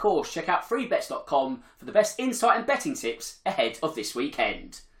stuff. And of course, check out freebets.com for the best insight and betting tips ahead of this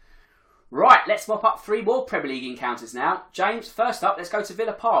weekend. Right, let's mop up 3 more Premier League encounters now. James, first up, let's go to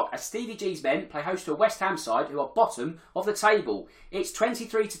Villa Park as Stevie G's men play host to a West Ham side who are bottom of the table. It's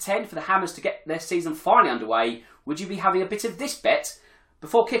 23-10 for the Hammers to get their season finally underway. Would you be having a bit of this bet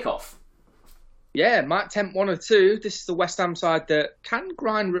before kick-off? Yeah, might tempt one or two. This is the West Ham side that can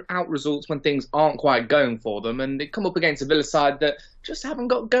grind out results when things aren't quite going for them, and they come up against a Villa side that just haven't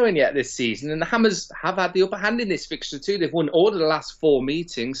got going yet this season. And the Hammers have had the upper hand in this fixture too. They've won all of the last 4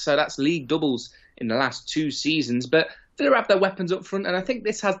 meetings, so that's league doubles in the last 2 seasons. But Villa have their weapons up front, and I think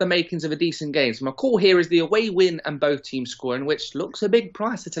this has the makings of a decent game. So my call here is the away win and both teams scoring, which looks a big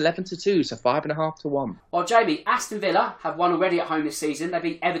price at 11-2, so 5.5-1. Well, Jamie, Aston Villa have won already at home this season. They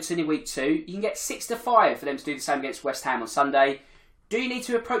beat Everton in week 2. You can get 6-5 for them to do the same against West Ham on Sunday. Do you need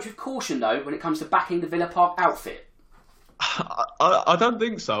to approach with caution, though, when it comes to backing the Villa Park outfit? I don't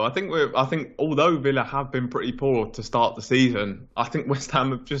think so. I think although Villa have been pretty poor to start the season, I think West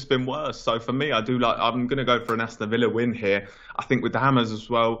Ham have just been worse. So for me, I'm going to go for an Aston Villa win here. I think with the Hammers as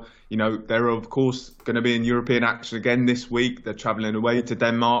well, they're of course going to be in European action again this week. They're travelling away to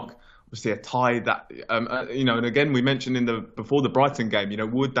Denmark. Obviously a tie that, and again, we mentioned before the Brighton game,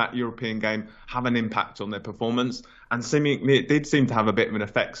 would that European game have an impact on their performance? And seemingly it did seem to have a bit of an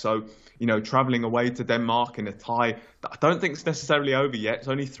effect. So, travelling away to Denmark in a tie that I don't think is necessarily over yet. It's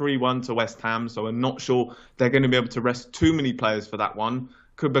only 3-1 to West Ham, so I'm not sure they're going to be able to rest too many players for that one.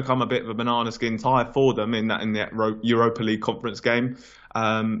 Could become a bit of a banana skin tie for them in that Europa League conference game.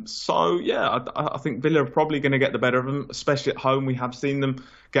 I think Villa are probably going to get the better of them, especially at home. We have seen them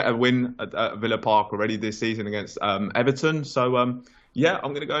get a win at Villa Park already this season against Everton. So, I'm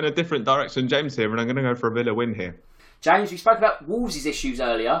going to go in a different direction, James, here, and I'm going to go for a Villa win here. James, we spoke about Wolves' issues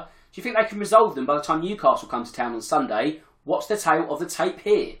earlier. Do you think they can resolve them by the time Newcastle come to town on Sunday? What's the tale of the tape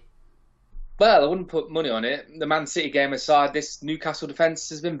here? Well, I wouldn't put money on it. The Man City game aside, this Newcastle defence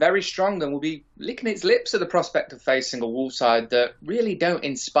has been very strong and will be licking its lips at the prospect of facing a Wolves side that really don't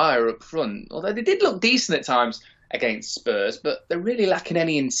inspire up front. Although they did look decent at times against Spurs, but they're really lacking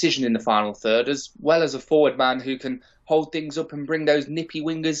any incision in the final third, as well as a forward man who can hold things up and bring those nippy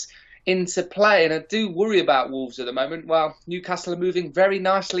wingers into play. And I do worry about Wolves at the moment. Well, Newcastle are moving very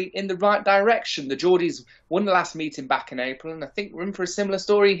nicely in the right direction. The Geordies won the last meeting back in April, and I think we're in for a similar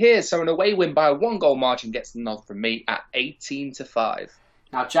story here. So an away win by a 1-goal margin gets the nod from me at 18-5.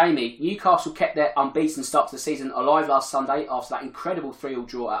 Now, Jamie, Newcastle kept their unbeaten start to the season alive last Sunday after that incredible 3-3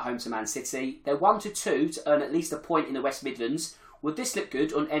 draw at home to Man City. They're 1-2 to earn at least a point in the West Midlands. Would this look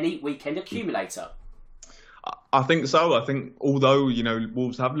good on any weekend accumulator? I think so. I think although,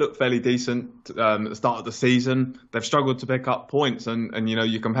 Wolves have looked fairly decent at the start of the season, they've struggled to pick up points. And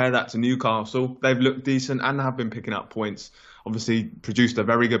you compare that to Newcastle, they've looked decent and have been picking up points. Obviously produced a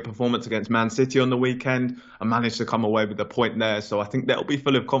very good performance against Man City on the weekend and managed to come away with a point there. So I think they'll be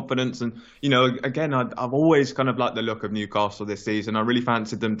full of confidence. And, again, I've always kind of liked the look of Newcastle this season. I really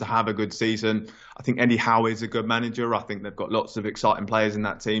fancied them to have a good season. I think Eddie Howe is a good manager. I think they've got lots of exciting players in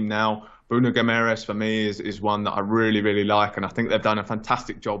that team now. Bruno Guimaraes, for me, is one that I really, really like. And I think they've done a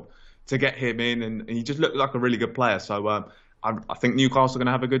fantastic job to get him in. And he just looked like a really good player. So I think Newcastle are going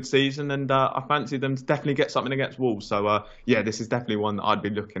to have a good season. And I fancy them to definitely get something against Wolves. So, this is definitely one that I'd be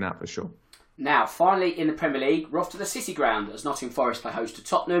looking at for sure. Now, finally, in the Premier League, we're off to the City Ground as Nottingham Forest play host to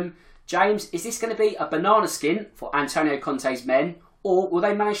Tottenham. James, is this going to be a banana skin for Antonio Conte's men? Or will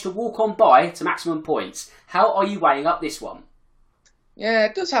they manage to walk on by to maximum points? How are you weighing up this one? Yeah,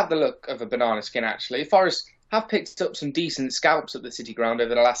 it does have the look of a banana skin, actually. Forest have picked up some decent scalps at the City Ground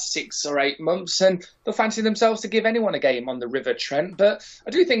over the last 6 or 8 months, and they'll fancy themselves to give anyone a game on the River Trent. But I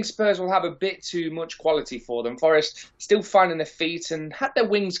do think Spurs will have a bit too much quality for them. Forest still finding their feet and had their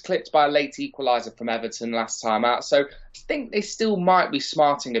wings clipped by a late equaliser from Everton last time out, so I think they still might be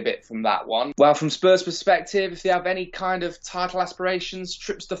smarting a bit from that one. Well, from Spurs' perspective, if they have any kind of title aspirations,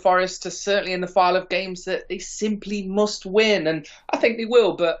 trips to Forest are certainly in the file of games that they simply must win, and I think they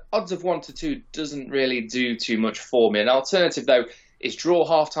will, but odds of 1-2 doesn't really do too much for me. An alternative, though, is draw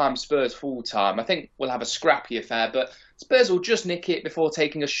half-time, Spurs full-time. I think we'll have a scrappy affair, but Spurs will just nick it before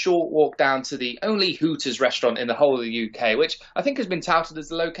taking a short walk down to the only Hooters restaurant in the whole of the UK, which I think has been touted as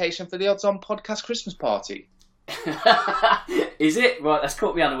the location for the Odds On podcast Christmas party. Is it? Right, that's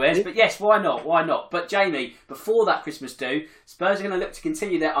caught me unawares. But yes, why not? Why not? But Jamie, before that Christmas do, Spurs are going to look to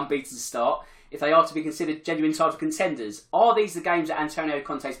continue their unbeaten start if they are to be considered genuine title contenders. Are these the games that Antonio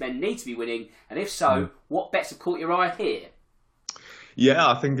Conte's men need to be winning? And if so, what bets have caught your eye here? Yeah,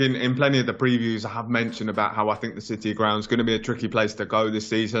 I think in plenty of the previews I have mentioned about how I think the City Ground is going to be a tricky place to go this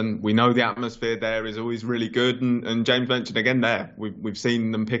season. We know the atmosphere there is always really good, and James mentioned again there, we've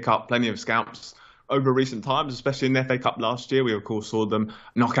seen them pick up plenty of scalps over recent times, especially in the FA Cup last year. We, of course, saw them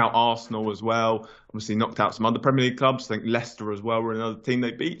knock out Arsenal as well. Obviously knocked out some other Premier League clubs. I think Leicester as well were another team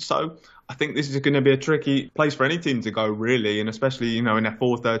they beat. So I think this is going to be a tricky place for any team to go, really. And especially, in a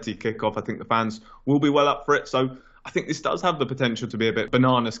 4:30 kickoff, I think the fans will be well up for it. So I think this does have the potential to be a bit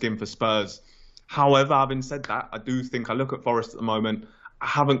banana skin for Spurs. However, having said that, I do think I look at Forest at the moment, I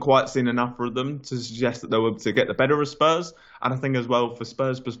haven't quite seen enough of them to suggest that they were to get the better of Spurs. And I think as well, for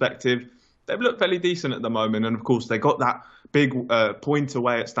Spurs' perspective, they've looked fairly decent at the moment, and of course they got that big point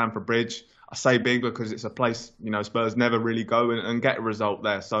away at Stamford Bridge. I say big because it's a place Spurs never really go and get a result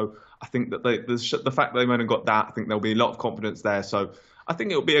there. So I think that the fact that they went and got that, I think there'll be a lot of confidence there. So I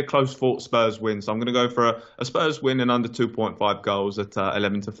think it'll be a close fought Spurs win. So I'm going to go for a Spurs win and under 2.5 goals at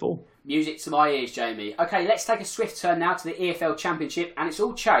 11-4. Music to my ears, Jamie. OK, let's take a swift turn now to the EFL Championship, and it's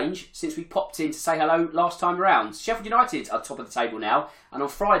all changed since we popped in to say hello last time around. Sheffield United are top of the table now, and on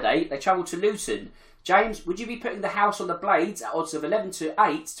Friday they travel to Luton. James, would you be putting the house on the Blades at odds of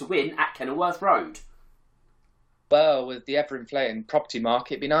 11-8 to win at Kenilworth Road? Well, with the ever-inflating property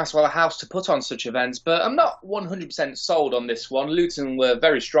market, it'd be nice to have a house to put on such events, but I'm not 100% sold on this one. Luton were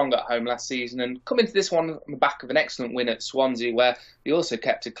very strong at home last season and come into this one on the back of an excellent win at Swansea, where they also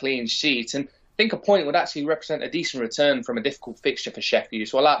kept a clean sheet. And I think a point would actually represent a decent return from a difficult fixture for Sheffield,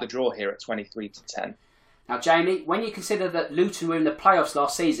 so I like the draw here at 23-10. Now, Jamie, when you consider that Luton were in the playoffs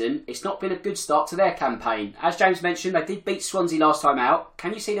last season, it's not been a good start to their campaign. As James mentioned, they did beat Swansea last time out.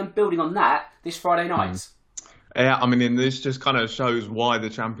 Can you see them building on that this Friday night? Yeah, I mean, this just kind of shows why the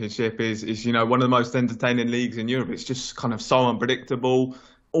Championship is one of the most entertaining leagues in Europe. It's just kind of so unpredictable,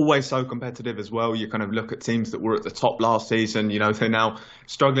 always so competitive as well. You kind of look at teams that were at the top last season, they're now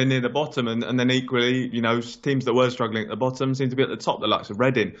struggling near the bottom, and then equally, teams that were struggling at the bottom seem to be at the top, the likes of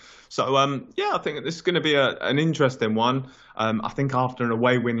Reading. So, I think this is going to be an interesting one. I think after an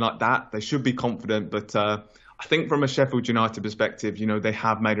away win like that, they should be confident, but I think from a Sheffield United perspective, they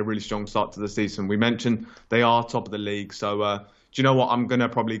have made a really strong start to the season. We mentioned they are top of the league. So, do you know what? I'm going to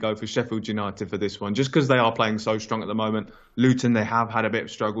probably go for Sheffield United for this one, just because they are playing so strong at the moment. Luton, they have had a bit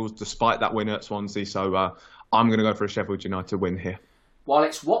of struggles despite that win at Swansea. So, I'm going to go for a Sheffield United win here. While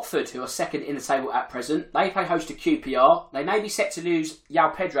it's Watford who are second in the table at present, they play host to QPR. They may be set to lose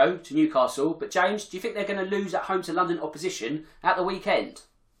João Pedro to Newcastle. But, James, do you think they're going to lose at home to London opposition at the weekend?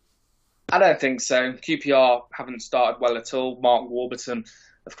 I don't think so. QPR haven't started well at all. Mark Warburton,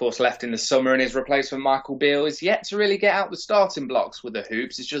 of course, left in the summer, and his replacement, Michael Beale, is yet to really get out the starting blocks with the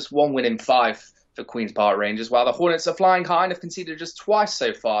Hoops. It's just 1 win in 5 for Queen's Park Rangers, while the Hornets are flying high and have conceded just twice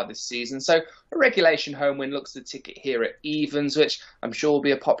so far this season. So a regulation home win looks the ticket here at evens, which I'm sure will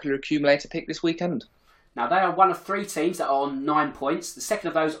be a popular accumulator pick this weekend. Now, they are one of 3 teams that are on 9 points. The second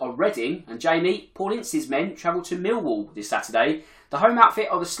of those are Reading, and Jamie, Paul Ince's men travel to Millwall this Saturday. The home outfit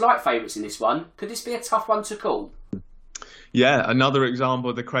are the slight favourites in this one. Could this be a tough one to call? Yeah, another example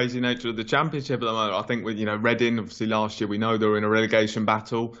of the crazy nature of the Championship at the moment. I think with Reading, obviously last year we know they were in a relegation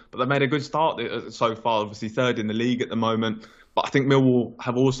battle, but they made a good start so far. Obviously third in the league at the moment. But I think Millwall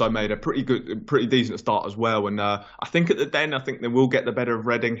have also made a pretty decent start as well. And I think at the Den, I think they will get the better of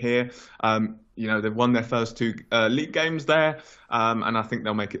Reading here. They've won their first 2 league games there, and I think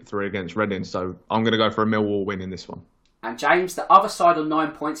they'll make it 3 against Reading. So I'm going to go for a Millwall win in this one. And James, the other side on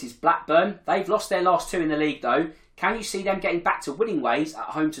 9 points is Blackburn. They've lost their last 2 in the league though. Can you see them getting back to winning ways at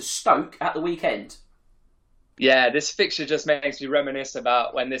home to Stoke at the weekend? Yeah, this fixture just makes me reminisce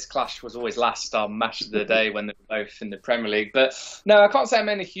about when this clash was always last on Match of the Day when they were both in the Premier League. But no, I can't say I'm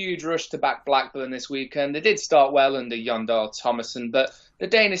in a huge rush to back Blackburn this weekend. They did start well under Yondal Thomason, but the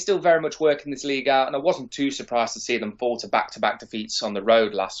Dane is still very much working this league out, and I wasn't too surprised to see them fall to back-to-back defeats on the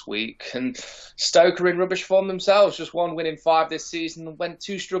road last week. And Stoke are in rubbish form themselves, just 1 win in 5 this season. When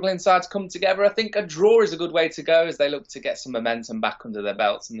 2 struggling sides come together, I think a draw is a good way to go as they look to get some momentum back under their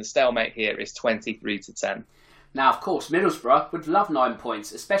belts, and the stalemate here is 23-10. Now, of course, Middlesbrough would love 9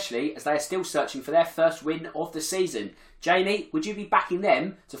 points, especially as they are still searching for their first win of the season. Jamie, would you be backing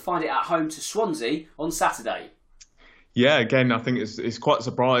them to find it at home to Swansea on Saturday? Yeah, again, I think it's quite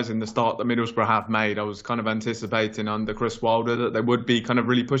surprising the start that Middlesbrough have made. I was kind of anticipating under Chris Wilder that they would be kind of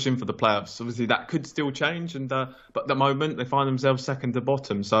really pushing for the playoffs. Obviously, that could still change, but at the moment they find themselves second to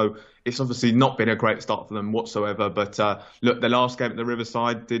bottom. So it's obviously not been a great start for them whatsoever. But look, the last game at the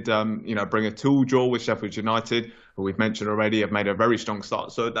Riverside did bring a 2 draw with Sheffield United, who we've mentioned already have made a very strong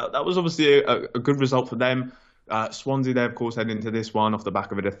start. So that was obviously a good result for them. Swansea, they of course head into this one off the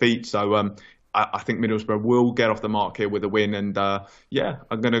back of a defeat. So I think Middlesbrough will get off the mark here with a win, and I'm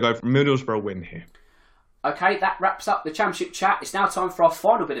going to go for Middlesbrough win here. Okay, that wraps up the Championship chat. It's now time for our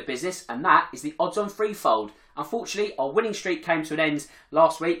final bit of business, and that is the odds-on threefold. Unfortunately, our winning streak came to an end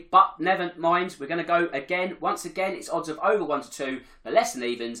last week, but never mind. We're going to go again. Once again, it's odds of over 1 to 2, but less than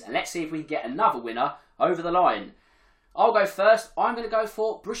evens, and let's see if we can get another winner over the line. I'll go first. I'm going to go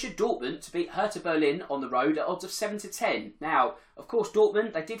for Borussia Dortmund to beat Hertha Berlin on the road at odds of 7 to 10. Now, of course,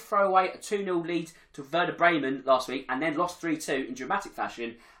 Dortmund, they did throw away a 2-0 lead to Werder Bremen last week and then lost 3-2 in dramatic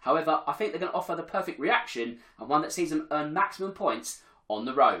fashion. However, I think they're going to offer the perfect reaction and one that sees them earn maximum points on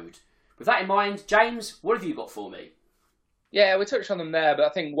the road. With that in mind, James, what have you got for me? Yeah, we touched on them there, but I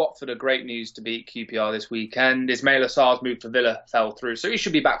think Watford are great news to beat QPR this weekend. Ismaila Sarr's move for Villa fell through, so he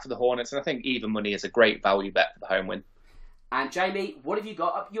should be back for the Hornets, and I think even money is a great value bet for the home win. And Jamie, what have you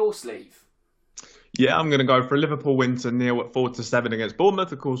got up your sleeve? Yeah, I'm going to go for a Liverpool win to nil at 4 to 7 against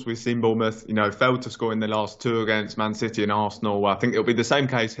Bournemouth. Of course, we've seen Bournemouth, failed to score in the last 2 against Man City and Arsenal. I think it'll be the same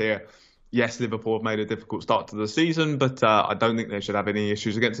case here. Yes, Liverpool have made a difficult start to the season, but I don't think they should have any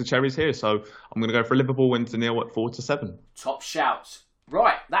issues against the Cherries here. So I'm going to go for a Liverpool win to nil at 4 to 7. Top shout.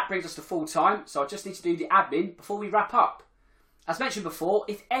 Right, that brings us to full time, so I just need to do the admin before we wrap up. As mentioned before,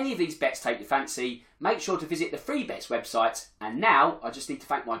 if any of these bets take your fancy, make sure to visit the Free Bets website. And now, I just need to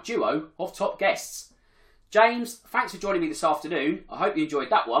thank my duo of top guests. James, thanks for joining me this afternoon. I hope you enjoyed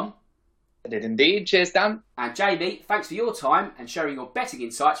that one. I did indeed. Cheers, Dan. And Jamie, thanks for your time and sharing your betting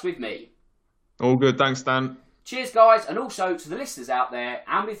insights with me. All good, thanks, Dan. Cheers, guys, and also to the listeners out there.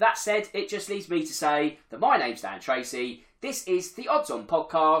 And with that said, it just leaves me to say that my name's Dan Tracey. This is the Odds On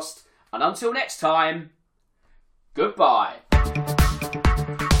Podcast. And until next time, goodbye.